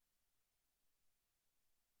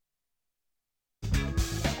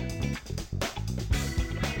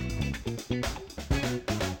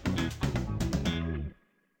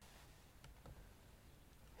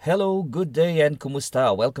Hello, good day, and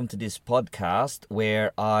kumusta? Welcome to this podcast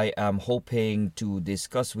where I am hoping to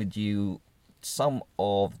discuss with you some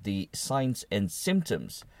of the signs and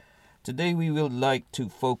symptoms. Today I would like to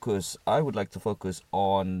focus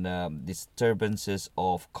on disturbances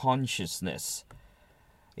of consciousness.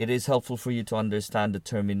 It is helpful for you to understand the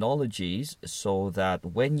terminologies so that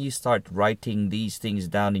when you start writing these things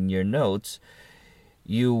down in your notes,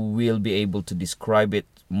 you will be able to describe it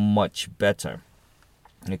much better.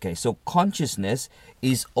 Okay, so consciousness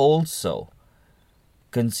is also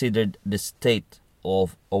considered the state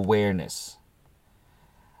of awareness.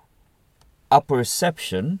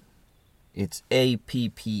 Apperception, it's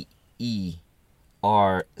APPERCEPTION,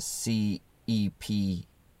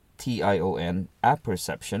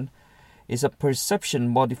 apperception, is a perception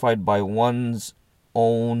modified by one's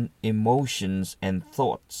own emotions and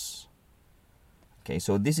thoughts. Okay,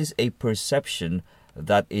 so this is a perception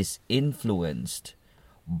that is influenced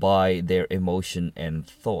by their emotion and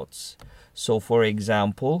thoughts. So for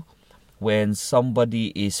example, when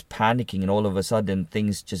somebody is panicking and all of a sudden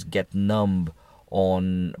things just get numb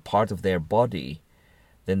on part of their body,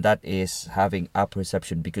 then that is having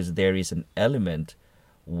apperception, because there is an element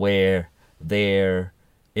where their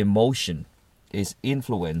emotion is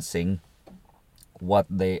influencing what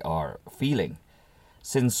they are feeling.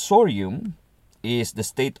 Sensorium is the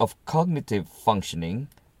state of cognitive functioning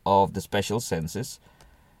of the special senses.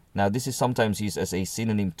 Now, this is sometimes used as a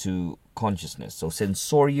synonym to consciousness. So,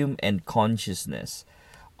 sensorium and consciousness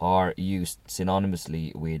are used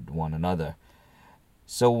synonymously with one another.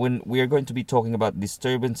 So, when we are going to be talking about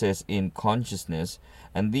disturbances in consciousness,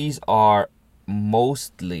 and these are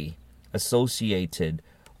mostly associated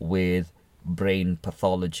with brain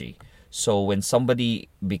pathology. So, when somebody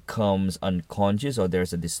becomes unconscious or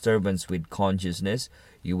there's a disturbance with consciousness,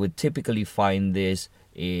 you would typically find this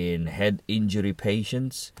in head injury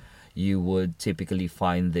patients. You would typically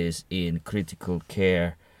find this in critical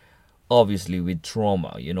care, obviously with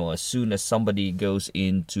trauma. As soon as somebody goes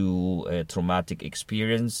into a traumatic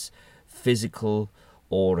experience, physical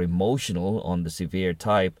or emotional on the severe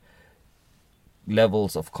type,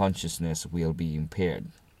 levels of consciousness will be impaired.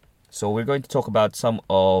 So we're going to talk about some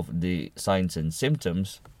of the signs and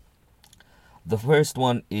symptoms. The first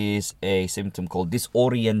one is a symptom called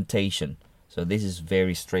disorientation. So this is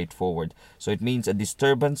very straightforward. So it means a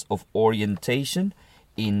disturbance of orientation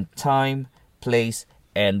in time, place,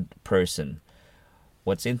 and person.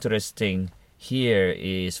 What's interesting here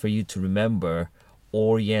is for you to remember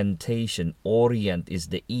orientation. Orient is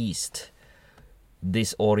the east.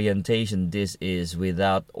 Disorientation, this is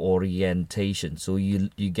without orientation. So you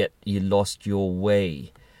lost your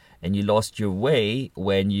way. And you lost your way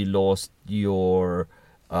when you lost your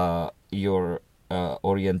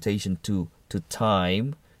orientation to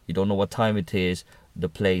time. You don't know what time it is, the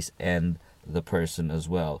place, and the person as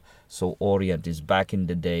well. So orient is back in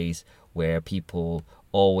the days where people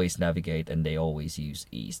always navigate and they always use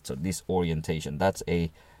east. So this orientation, that's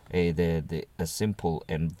a simple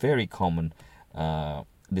and very common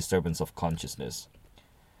disturbance of consciousness.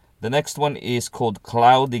 The next one is called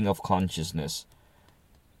clouding of consciousness.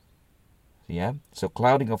 So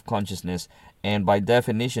clouding of consciousness, and by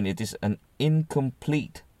definition, it is an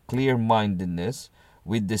incomplete clear-mindedness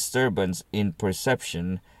with disturbance in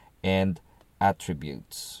perception and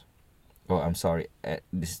attributes.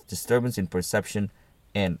 Disturbance in perception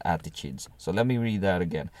and attitudes. So let me read that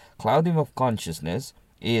again. Clouding of consciousness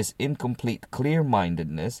is incomplete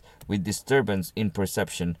clear-mindedness with disturbance in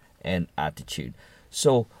perception and attitude.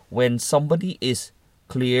 So when somebody is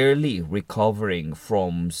clearly recovering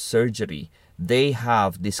from surgery, they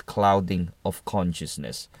have this clouding of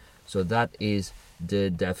consciousness. So that is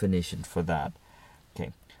the definition for that.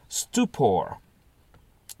 Okay. Stupor.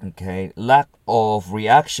 Okay. Lack of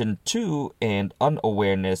reaction to and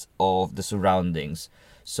unawareness of the surroundings.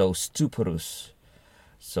 So stuporous.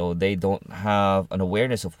 So they don't have an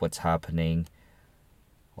awareness of what's happening.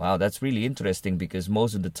 Wow, that's really interesting, because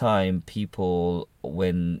most of the time people,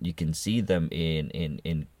 when you can see them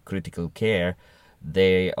in critical care,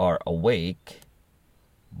 they are awake,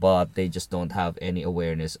 but they just don't have any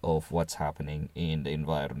awareness of what's happening in the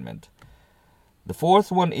environment. The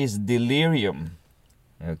fourth one is delirium.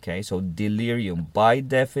 Okay, so delirium. By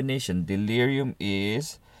definition, delirium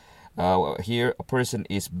is, here a person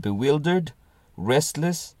is bewildered,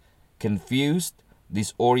 restless, confused,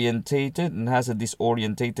 disorientated, and has a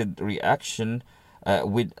disorientated reaction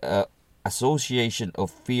with association of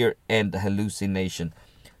fear and hallucination.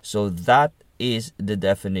 So that is the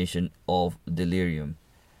definition of delirium.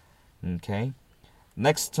 Okay.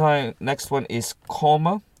 Next one is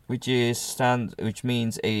coma, which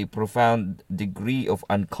means a profound degree of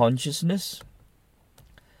unconsciousness.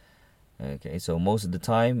 Okay, so most of the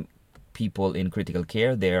time, people in critical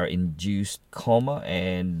care, they are induced coma,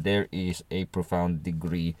 and there is a profound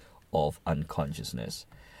degree of unconsciousness.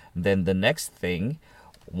 Then the next thing,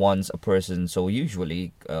 once a person, so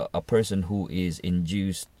usually a person who is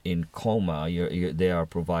induced in coma, they are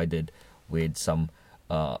provided with some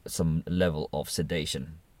level of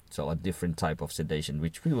sedation. So a different type of sedation,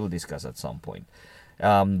 which we will discuss at some point.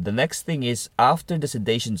 The next thing is, after the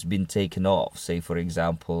sedation's been taken off, say for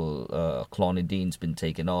example, clonidine's been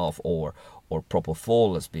taken off, or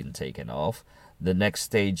propofol has been taken off, the next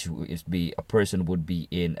stage is a person would be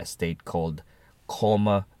in a state called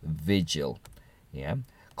coma vigil. Yeah,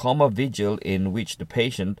 coma vigil, in which the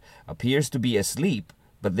patient appears to be asleep,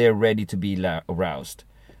 but they're ready to be aroused.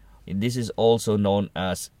 This is also known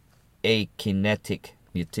as akinetic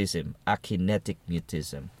mutism. Akinetic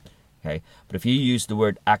mutism. Okay, but if you use the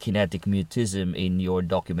word akinetic mutism in your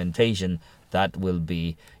documentation, that will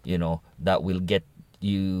be, that will get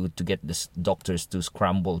you to get the doctors to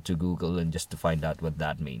scramble to Google and just to find out what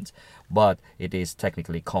that means. But it is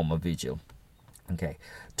technically coma vigil. Okay,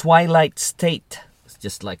 twilight state. It's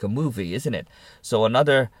just like a movie, isn't it? So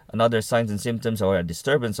another signs and symptoms or a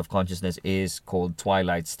disturbance of consciousness is called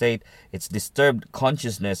twilight state. It's disturbed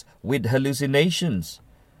consciousness with hallucinations.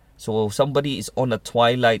 So somebody is on a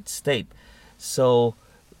twilight state. So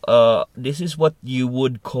this is what we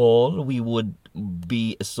would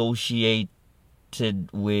be associated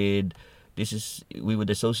with. We would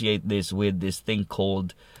associate this with this thing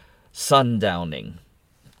called sundowning.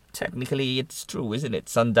 Technically, it's true, isn't it?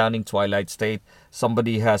 Sundowning, twilight state.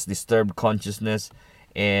 Somebody has disturbed consciousness,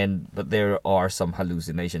 but there are some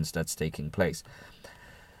hallucinations that's taking place.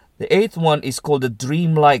 The eighth one is called the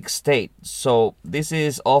dreamlike state. So this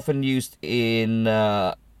is often used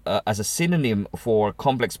as a synonym for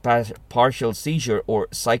complex partial seizure or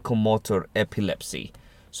psychomotor epilepsy.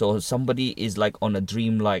 So somebody is like on a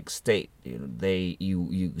dreamlike state.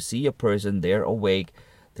 You see a person, they're awake,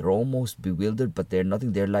 they're almost bewildered, but they're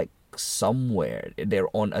nothing. They're like somewhere. They're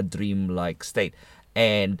on a dreamlike state,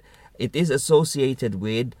 and it is associated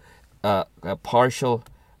with a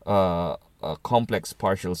complex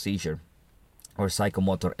partial seizure or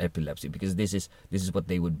psychomotor epilepsy, because this is what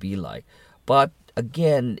they would be like. But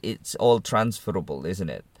again, it's all transferable, isn't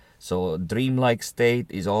it? So dreamlike state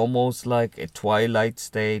is almost like a twilight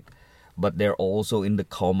state, but they're also in the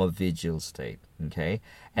coma vigil state. Okay,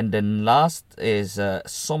 and then last is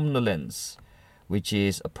somnolence, which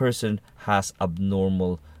is a person has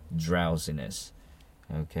abnormal drowsiness.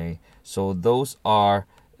 Okay, so those are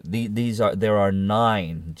there are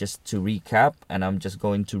 9, just to recap, and I'm just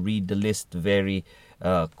going to read the list very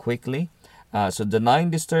quickly. So the 9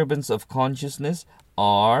 disturbances of consciousness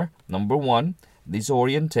are: number 1,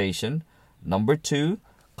 disorientation; number 2,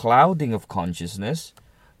 clouding of consciousness;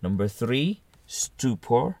 number 3,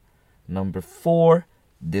 stupor; number 4,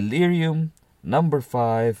 delirium; number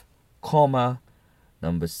 5, coma;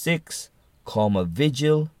 number 6, coma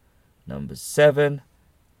vigil; number 7,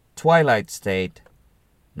 twilight state;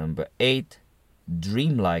 number 8,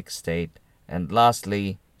 dreamlike state; and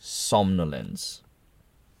lastly, somnolence.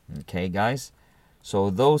 Okay, guys? So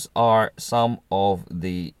those are some of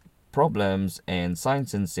the problems and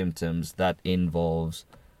signs and symptoms that involves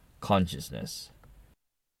consciousness.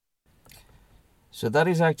 So that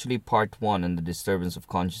is actually part 1 in the disturbance of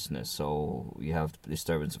consciousness. So we have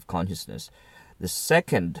disturbance of consciousness. The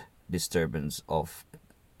second disturbance of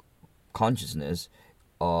consciousness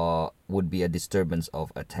would be a disturbance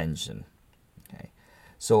of attention. Okay,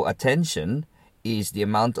 so attention is the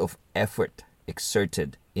amount of effort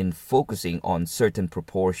exerted in focusing on certain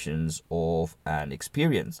proportions of an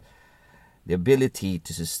experience. The ability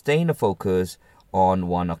to sustain a focus on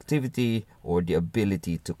one activity, or the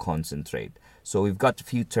ability to concentrate. So we've got a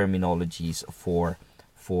few terminologies for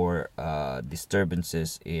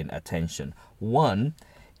disturbances in attention. One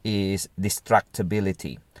is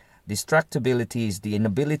distractibility. Distractibility is the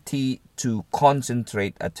inability to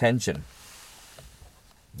concentrate attention.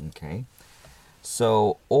 Okay.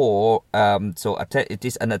 So it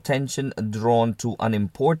is an attention drawn to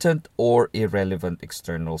unimportant or irrelevant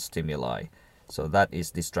external stimuli. So that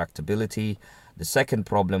is distractibility. The second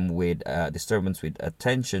problem with disturbance with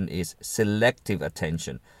attention is selective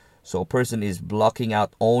attention. So a person is blocking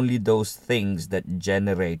out only those things that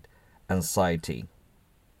generate anxiety.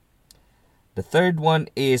 The third one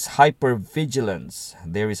is hypervigilance.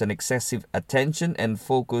 There is an excessive attention and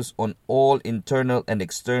focus on all internal and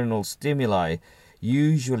external stimuli,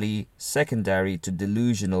 usually secondary to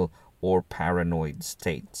delusional or paranoid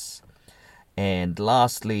states. And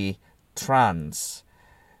lastly, trance.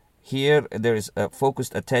 Here there is a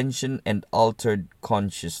focused attention and altered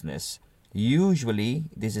consciousness. Usually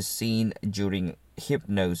this is seen during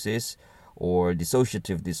hypnosis or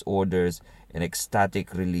dissociative disorders and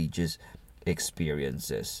ecstatic religious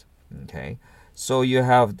experiences. Okay, so you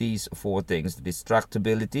have these four things.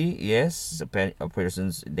 Distractibility, yes, a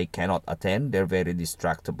person's, they cannot attend, they're very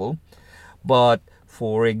distractible. But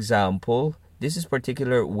for example, this is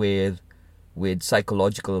particular with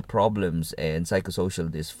psychological problems and psychosocial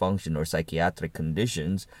dysfunction or psychiatric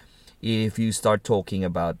conditions. If you start talking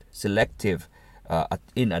about selective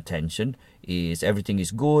inattention, is everything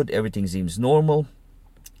is good, everything seems normal,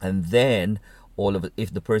 and then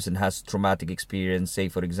if the person has traumatic experience, say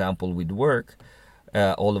for example with work,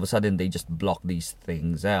 all of a sudden they just block these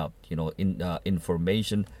things out.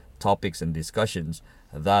 Information, topics, and discussions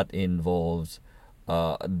that involves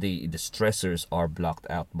the stressors are blocked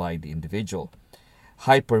out by the individual.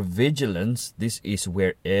 Hypervigilance, this is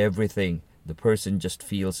where the person just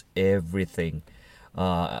feels everything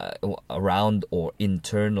around or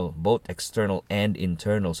internal, both external and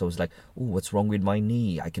internal. So it's like, oh, what's wrong with my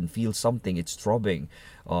knee? I can feel something, it's throbbing,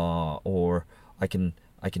 or I can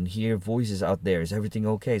hear voices out there. Is everything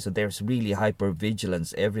okay? So there's really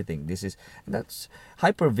hypervigilance. Everything. That's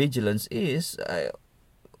hypervigilance is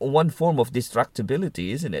one form of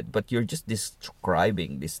distractibility, isn't it? But you're just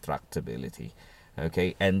describing distractibility.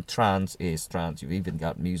 Okay, and trance is trance. You've even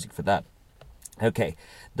got music for that. Okay,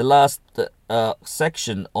 the last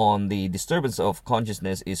section on the disturbance of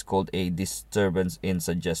consciousness is called a disturbance in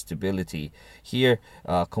suggestibility. Here,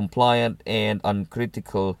 compliant and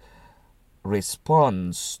uncritical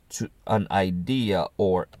response to an idea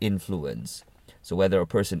or influence. So whether a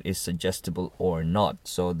person is suggestible or not.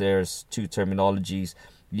 So there's two terminologies.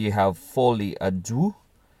 You have folie à deux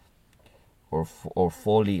or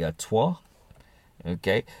folie à trois.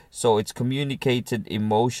 Okay, so it's communicated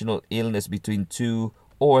emotional illness between 2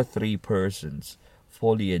 or 3 persons.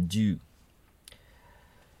 Folie à deux.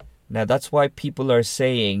 Now that's why people are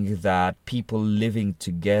saying that people living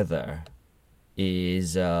together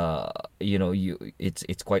is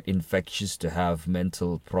it's quite infectious to have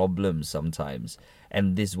mental problems sometimes,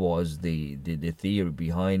 and this was the theory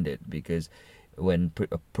behind it, because when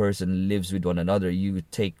a person lives with one another, you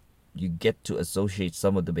get to associate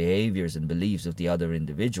some of the behaviors and beliefs of the other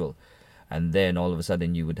individual, and then all of a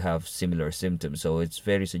sudden you would have similar symptoms. So it's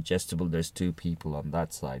very suggestible. There's 2 people on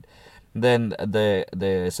that side. Then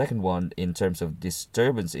the second one in terms of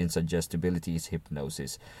disturbance in suggestibility is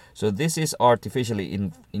hypnosis. So this is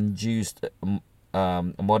artificially induced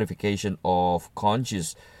modification of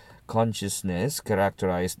consciousness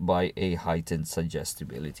characterized by a heightened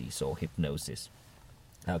suggestibility. So hypnosis.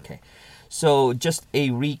 Okay, so just a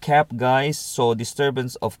recap, guys. So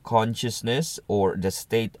disturbance of consciousness or the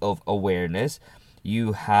state of awareness,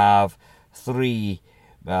 you have 3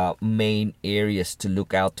 main areas to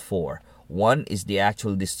look out for. One is the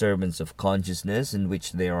actual disturbance of consciousness, in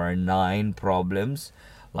which there are 9 problems,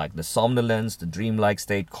 like the somnolence, the dreamlike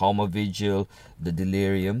state, coma vigil, the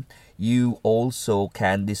delirium. You also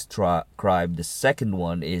can describe the second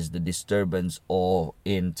one is the disturbance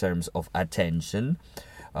in terms of attention,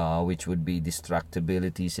 which would be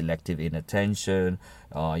distractibility, selective inattention.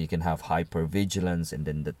 You can have hypervigilance, and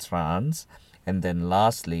then the trance. And then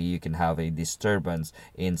lastly, you can have a disturbance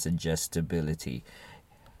in suggestibility.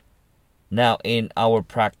 Now, in our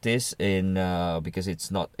practice, because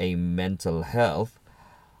it's not a mental health,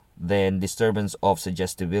 then disturbance of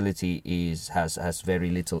suggestibility has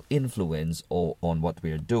very little influence on what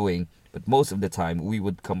we're doing. But most of the time, we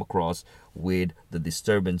would come across with the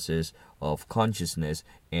disturbances of consciousness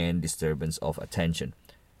and disturbance of attention.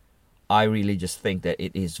 I really just think that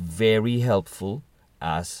it is very helpful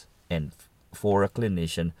for a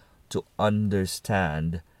clinician to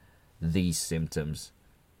understand these symptoms,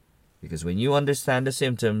 because when you understand the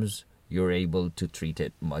symptoms, you're able to treat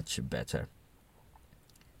it much better.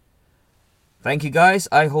 Thank you, guys.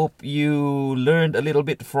 I hope you learned a little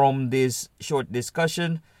bit from this short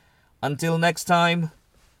discussion. Until next time,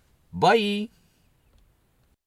 bye.